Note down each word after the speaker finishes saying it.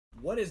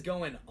What is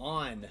going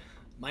on?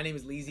 My name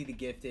is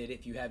Leezythegifted,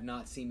 if you have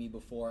not seen me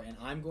before, and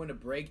I'm going to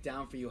break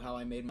down for you how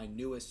I made my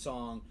newest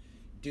song,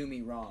 Do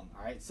Me Wrong.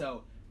 Alright,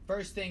 so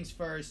first things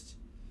first,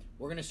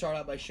 we're going to start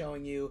out by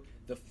showing you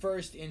the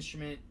first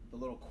instrument, the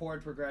little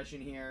chord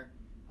progression here,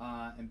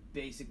 and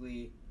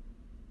basically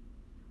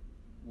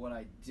what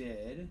I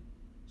did.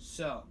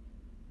 So,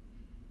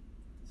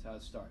 that's how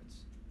it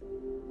starts.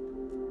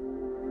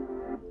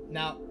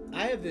 Now,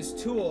 I have this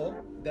tool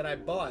that I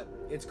bought.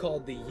 It's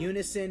called the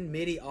Unison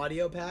MIDI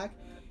Audio Pack.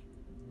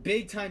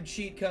 Big time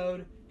cheat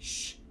code.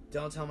 Shh,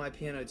 don't tell my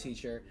piano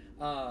teacher.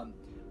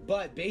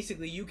 But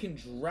basically, you can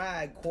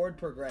drag chord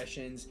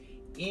progressions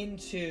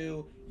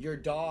into your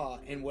DAW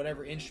and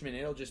whatever instrument.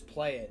 It'll just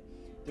play it.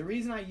 The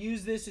reason I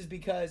use this is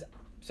because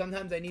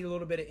sometimes I need a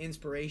little bit of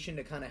inspiration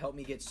to kind of help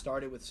me get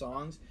started with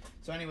songs.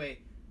 So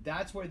anyway,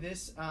 that's where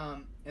this,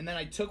 and then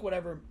I took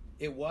whatever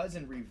it was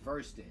and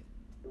reversed it.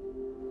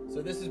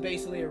 So this is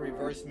basically a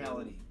reverse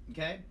melody,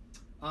 okay?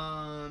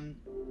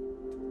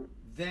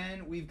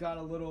 Then we've got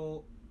a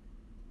little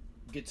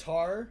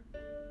guitar,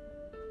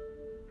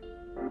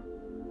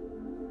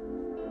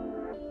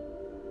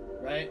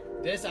 right?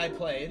 This I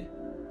played.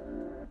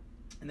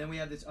 And then we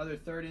have this other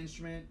third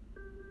instrument,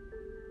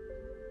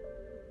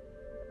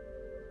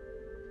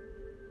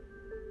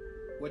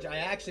 which I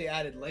actually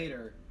added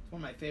later. It's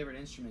one of my favorite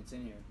instruments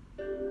in here,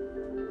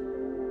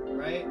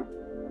 right?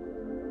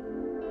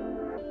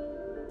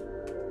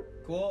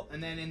 Cool.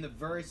 And then in the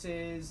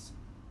verses,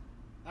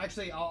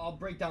 actually, I'll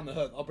break down the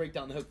hook. I'll break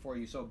down the hook for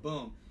you. So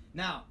boom.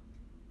 Now,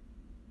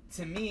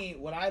 to me,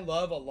 what I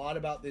love a lot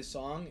about this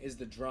song is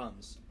the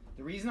drums.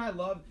 The reason I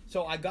love,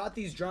 so I got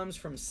these drums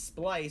from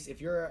Splice.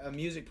 If you're a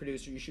music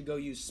producer, you should go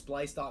use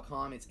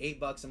splice.com. It's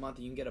 $8 a month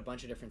and you can get a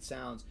bunch of different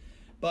sounds.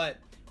 But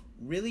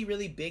really,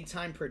 really big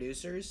time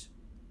producers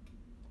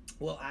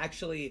will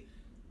actually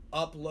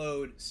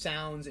upload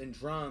sounds and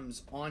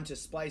drums onto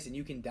Splice and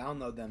you can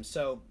download them.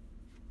 So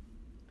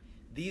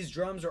these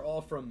drums are all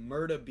from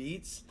Murda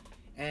Beats.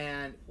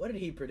 And what did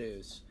he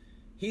produce?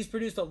 He's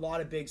produced a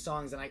lot of big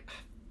songs,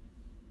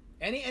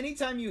 and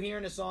anytime you hear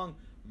in a song,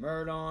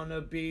 Murda on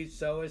the beat,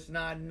 so it's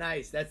not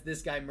nice, that's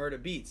this guy,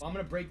 Murda Beats. I'm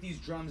gonna break these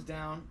drums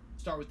down.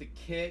 Start with the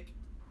kick.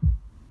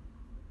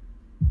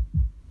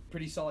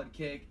 Pretty solid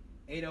kick.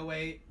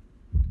 808.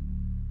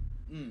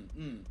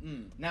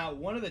 Now,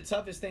 one of the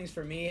toughest things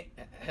for me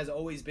has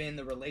always been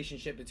the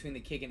relationship between the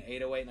kick and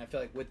 808, and I feel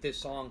like with this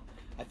song,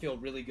 I feel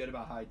really good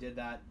about how I did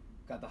that.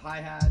 Got the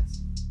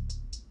hi-hats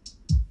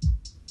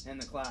and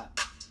the clap,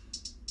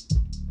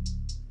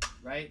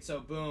 right? So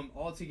boom,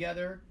 all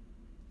together.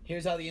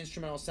 Here's how the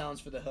instrumental sounds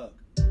for the hook.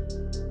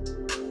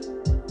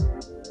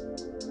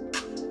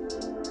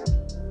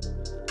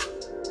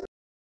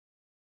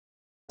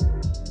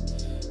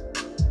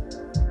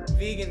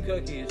 Vegan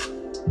cookies.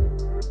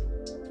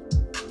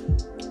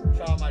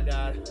 Shout out my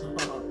dad.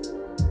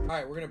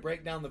 Alright, we're gonna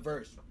break down the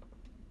verse.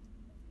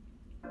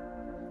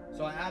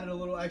 So I added a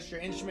little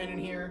extra instrument in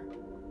here.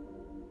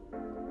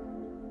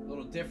 A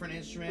little different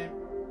instrument.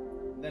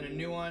 Then a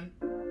new one.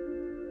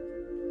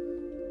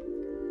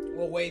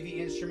 Little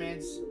wavy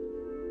instruments.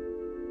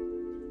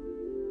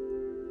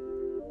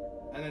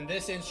 And then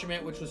this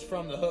instrument, which was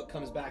from the hook,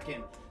 comes back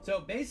in. So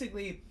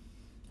basically,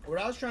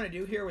 what I was trying to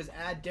do here was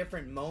add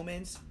different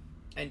moments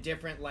and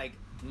different like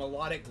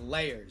melodic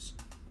layers.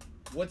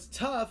 What's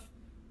tough,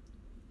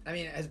 I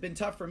mean, it has been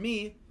tough for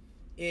me,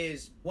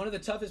 is one of the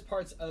toughest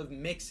parts of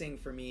mixing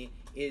for me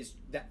is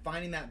that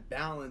finding that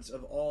balance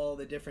of all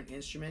the different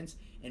instruments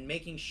and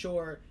making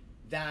sure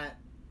that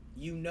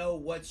you know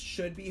what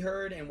should be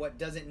heard and what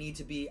doesn't need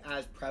to be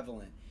as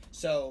prevalent.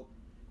 So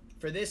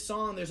for this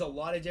song, there's a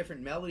lot of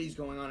different melodies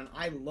going on, and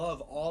I love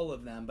all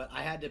of them, but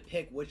I had to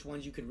pick which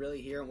ones you could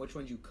really hear and which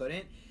ones you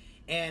couldn't.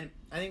 And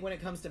I think when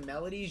it comes to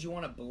melodies, you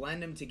want to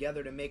blend them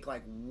together to make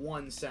like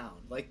one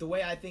sound. Like the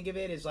way I think of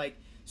it is like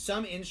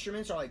some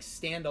instruments are like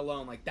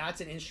standalone, like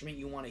that's an instrument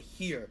you want to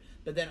hear.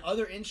 But then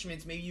other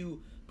instruments, maybe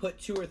you put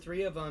 2 or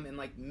 3 of them and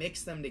like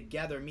mix them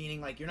together, meaning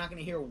like you're not going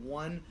to hear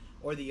one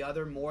or the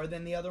other more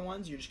than the other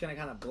ones. You're just going to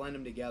kind of blend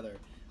them together.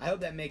 I hope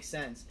that makes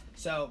sense.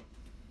 So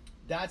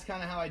that's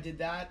kind of how I did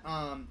that.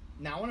 Now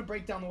I want to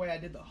break down the way I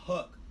did the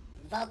hook.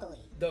 Vocally.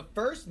 The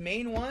first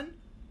main one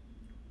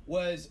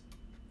was,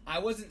 I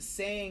wasn't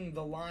saying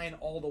the line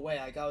all the way.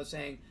 Like I was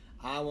saying,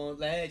 I won't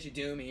let you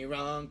do me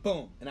wrong,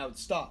 boom. And I would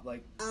stop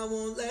like, I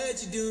won't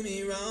let you do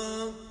me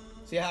wrong.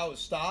 See how it would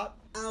stop?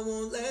 I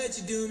won't let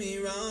you do me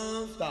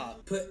wrong.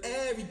 Stop. Put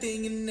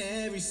everything in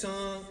every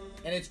song.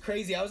 And it's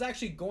crazy. I was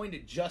actually going to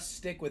just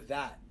stick with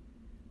that.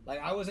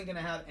 Like I wasn't going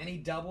to have any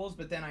doubles,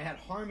 but then I had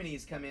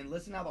harmonies come in.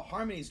 Listen how the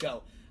harmonies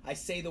go. I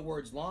say the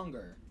words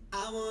longer.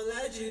 I won't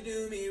let you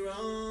do me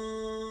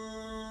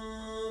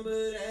wrong,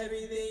 put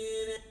everything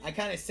in it. I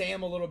kind of say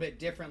them a little bit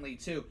differently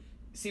too.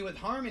 See, with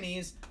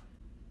harmonies,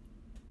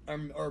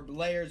 or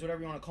layers,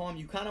 whatever you want to call them,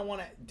 you kind of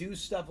want to do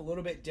stuff a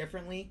little bit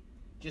differently,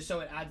 just so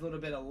it adds a little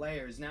bit of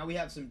layers. Now we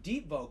have some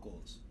deep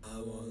vocals. I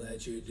won't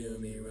let you do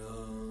me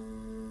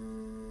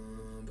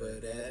wrong,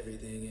 put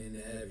everything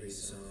in every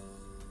song.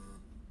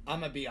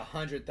 I'm gonna be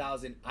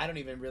 100,000. I don't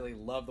even really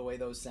love the way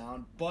those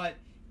sound, but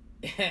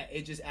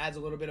it just adds a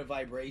little bit of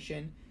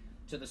vibration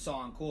to the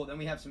song. Cool. Then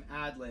we have some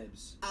ad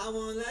libs. I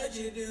won't let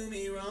you do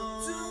me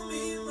wrong. Do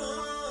me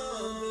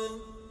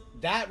wrong.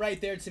 That right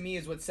there to me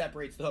is what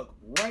separates the hook.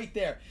 Right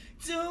there.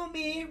 Do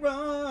me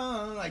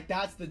wrong. Like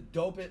that's the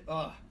dopest.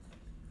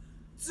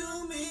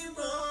 Do me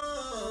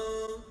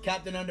wrong.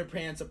 Captain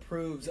Underpants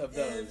approves of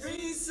those.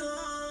 Every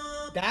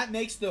song. That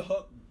makes the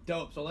hook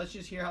dope. So let's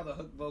just hear how the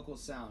hook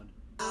vocals sound.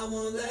 I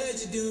won't let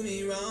you do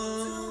me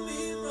wrong. Do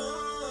me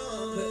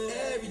wrong. Put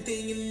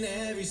everything in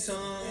every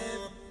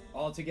song.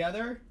 All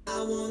together.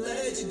 I won't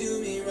let you do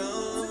me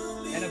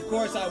wrong. And of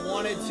course I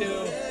wanted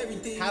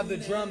to have the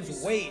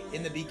drums wait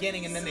in the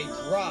beginning and then they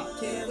drop.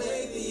 Can't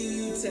wait for you,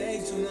 you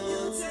take too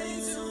long.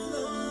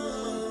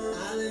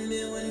 I'll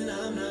admit when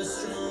I'm not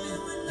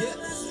strong.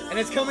 Yeah. And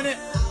it's coming in.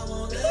 I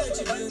won't let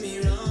you do me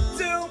wrong.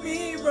 Do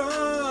me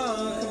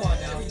wrong. Come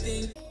on now.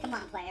 Come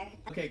on, player.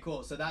 Okay,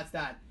 cool. So that's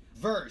that.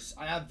 Verse.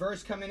 I have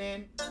verse coming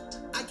in.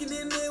 I can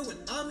admit when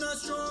I'm not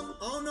strong.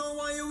 I don't know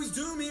why you always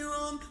do me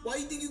wrong. Why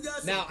you think you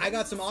got Now, I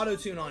got some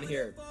auto-tune on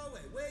here.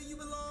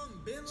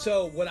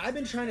 So what I've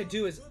been trying to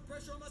do is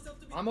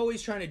I'm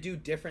always trying to do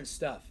different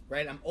stuff,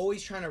 right? I'm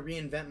always trying to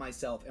reinvent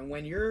myself. And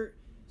when you're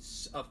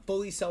a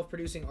fully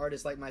self-producing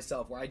artist like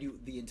myself, where I do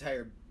the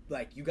entire,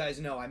 like you guys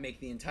know, I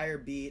make the entire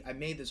beat. I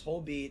made this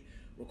whole beat,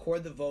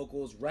 record the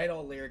vocals, write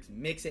all lyrics,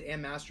 mix it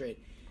and master it.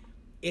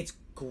 It's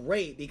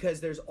great because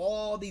there's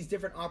all these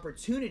different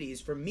opportunities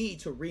for me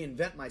to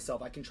reinvent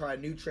myself. I can try a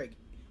new trick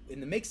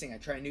in the mixing. I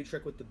try a new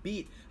trick with the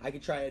beat. I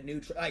can try a new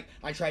trick. Like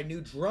I tried new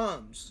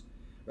drums,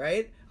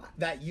 right?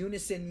 That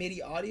unison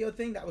MIDI audio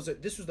thing.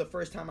 This was the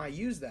first time I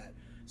used that.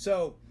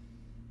 So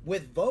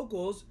with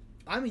vocals,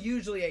 I'm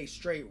usually a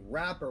straight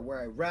rapper where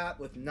I rap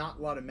with not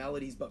a lot of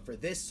melodies, but for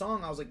this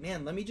song I was like,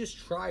 man, let me just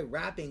try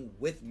rapping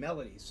with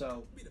melodies.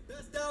 So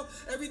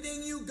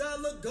everything you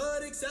got look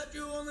good except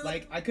you only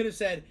like I could have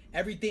said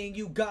everything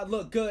you got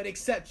look good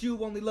except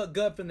you only look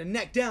good from the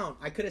neck down.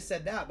 I could have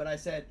said that, but I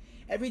said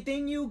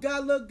everything you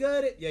got look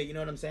good. Yeah, you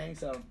know what I'm saying?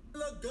 So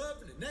look good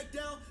from the neck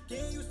down.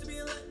 Can't used to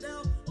be let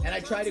down. And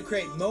I try to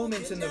create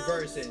moments in the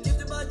verses,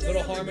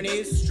 little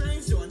harmonies,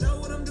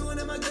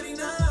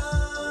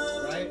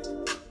 right?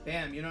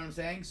 Bam, you know what I'm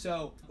saying?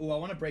 So, I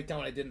want to break down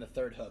what I did in the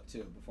third hook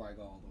too before I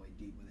go all the way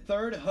deep with it.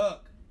 Third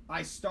hook,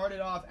 I started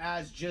off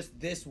as just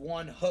this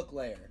one hook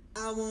layer.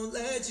 I won't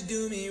let you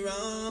do me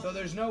wrong. So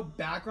there's no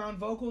background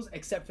vocals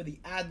except for the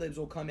ad-libs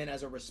will come in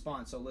as a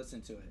response, so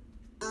listen to it.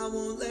 I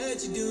won't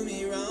let you do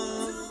me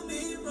wrong. Do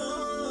me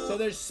wrong. So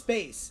there's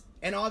space,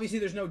 and obviously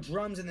there's no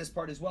drums in this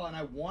part as well, and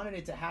I wanted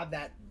it to have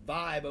that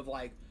vibe of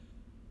like,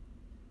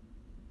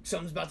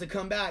 something's about to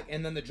come back,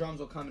 and then the drums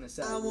will come in a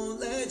second. I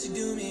won't let you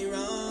do me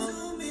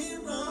wrong. Do me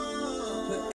wrong.